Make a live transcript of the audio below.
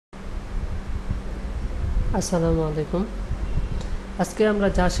আসসালামু আলাইকুম। আজকে আমরা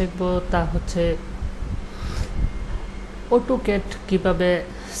যা শিখব তা হচ্ছে অটোক্যাড কিভাবে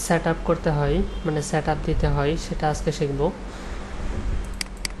সেট আপ করতে হয়, মানে সেট আপ দিতে হয় সেটা আজকে শিখব।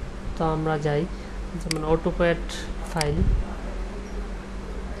 তো আমরা যাই, যেমন অটোক্যাড ফাইল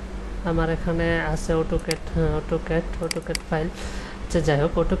আমার এখানে আছে, অটোক্যাড ফাইল। আচ্ছা যাই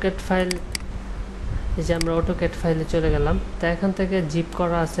হোক, অটোক্যাড ফাইল, এই যে আমরা অটোক্যাড ফাইলে চলে গেলাম। তা এখান থেকে জিপ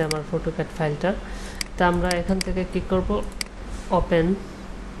করা আছে আমার অটোক্যাড ফাইলটা। তা আমরা এখান থেকে কি করব, ওপেন,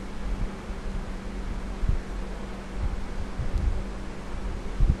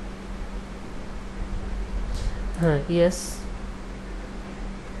 হ্যাঁ ইয়েস,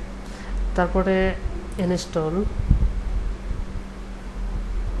 তারপরে ইনস্টল।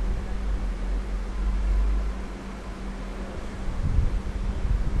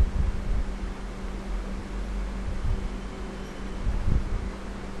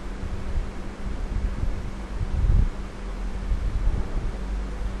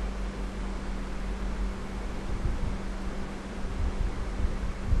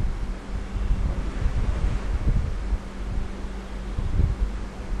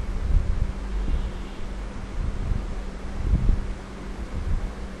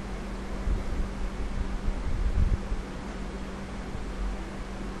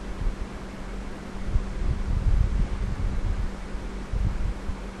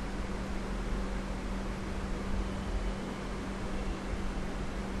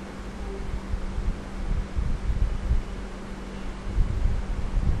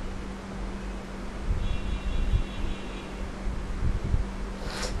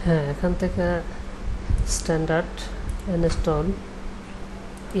 হ্যাঁ, এখান থেকে স্ট্যান্ডার্ড ইনস্টল,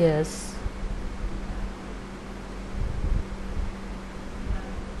 ইয়েস।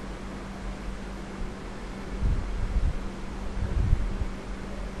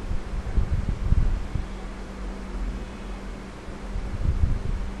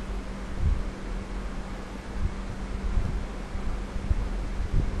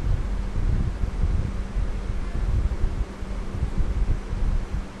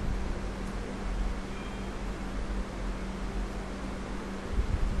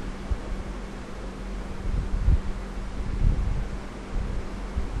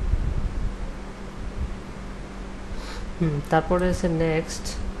 তারপরে আছে নেক্সট,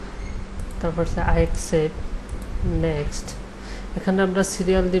 তারপর আছে আই অ্যাকসেপ্ট, নেক্সট। এখানে আমরা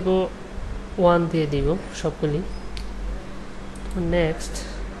সিরিয়াল দিব 1 দিয়ে দিব সবগুলি, নেক্সট।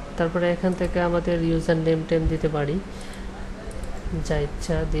 তারপরে এখান থেকে আমাদের ইউজার নেম টেম দিতে পারি, যা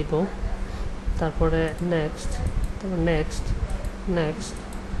ইচ্ছা দিব। তারপরে নেক্সট, তারপর নেক্সট, নেক্সট,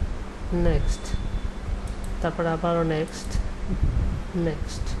 নেক্সট, তারপরে আবারও নেক্সট,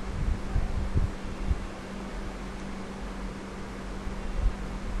 নেক্সট।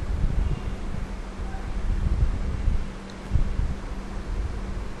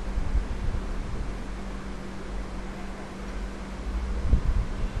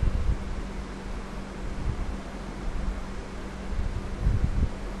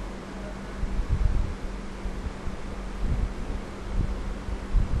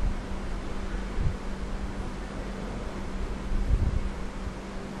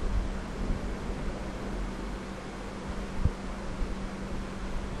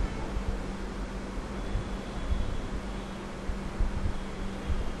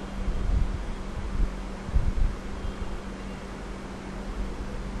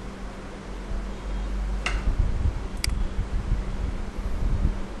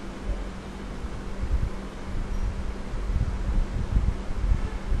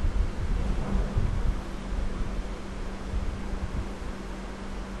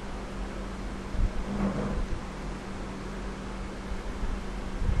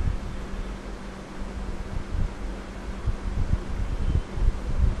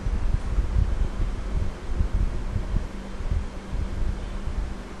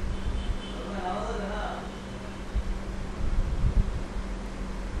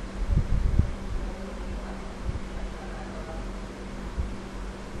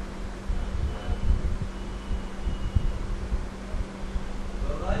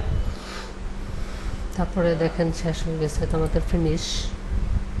 তারপরে দেখেন শেষ হয়ে গেছে, তো আমাদের ফিনিশ।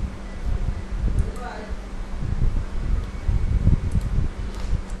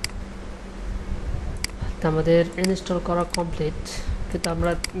 তো আমাদের ইনস্টল করা কমপ্লিট, কিন্তু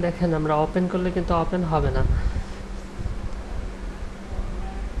আমরা দেখেন আমরা ওপেন করলে কিন্তু ওপেন হবে না।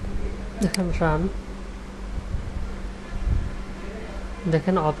 দেখেন রান,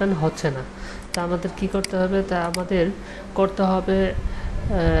 দেখেন ওপেন হচ্ছে না। তা আমাদের কি করতে হবে, তা আমাদের করতে হবে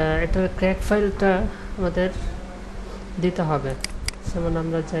এটার ক্র্যাক ফাইলটা আমাদের দিতে হবে। যেমন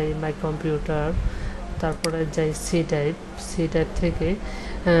আমরা যাই মাই কম্পিউটার, তারপরে যাই সি টাইপ থেকে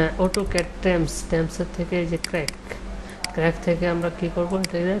অটোক্যাড টেমসের থেকে এই যে ক্র্যাক থেকে আমরা কি করব,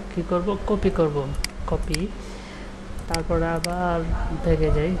 এটা কি করব, কপি। তারপরে আবার ভেঙে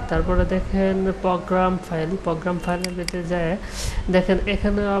যাই, তারপরে দেখেন প্রোগ্রাম ফাইলের ভিতরে যায় দেখেন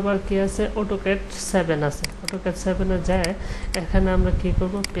এখানে আবার কি আছে, AutoCAD 7 আছে। AutoCAD 7 যায় এখানে আমরা কি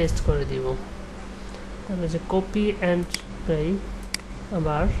করব, পেস্ট করে দিব। তাহলে যে কপি অ্যান্ড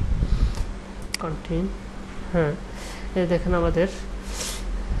আবার কন্টিনিউ। হ্যাঁ, এই দেখেন আমাদের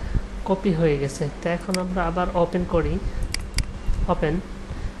কপি হয়ে গেছে। তো এখন আমরা আবার ওপেন করি, ওপেন,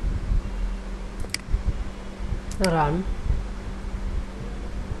 রান।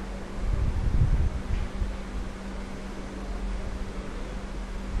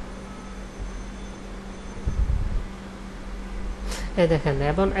 এই দেখেন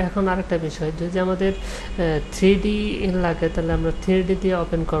এখন আরেকটা বিষয়, যদি আমাদের 3D লাগে তাহলে আমরা 3D দিয়ে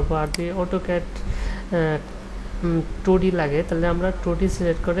ওপেন করব, আর যদি AutoCAD 2D লাগে তাহলে আমরা 2D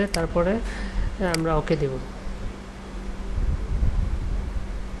সিলেক্ট করে তারপরে আমরা ওকে দেব।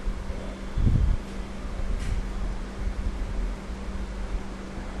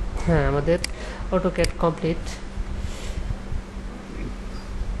 হ্যাঁ, আমাদের AutoCAD কমপ্লিট।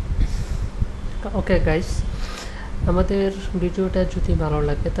 ওকে গাইস, আমাদের ভিডিওটা যদি ভালো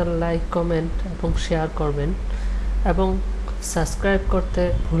লাগে তাহলে লাইক, কমেন্ট এবং শেয়ার করবেন এবং সাবস্ক্রাইব করতে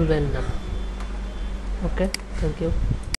ভুলবেন না। ওকে, থ্যাংক ইউ।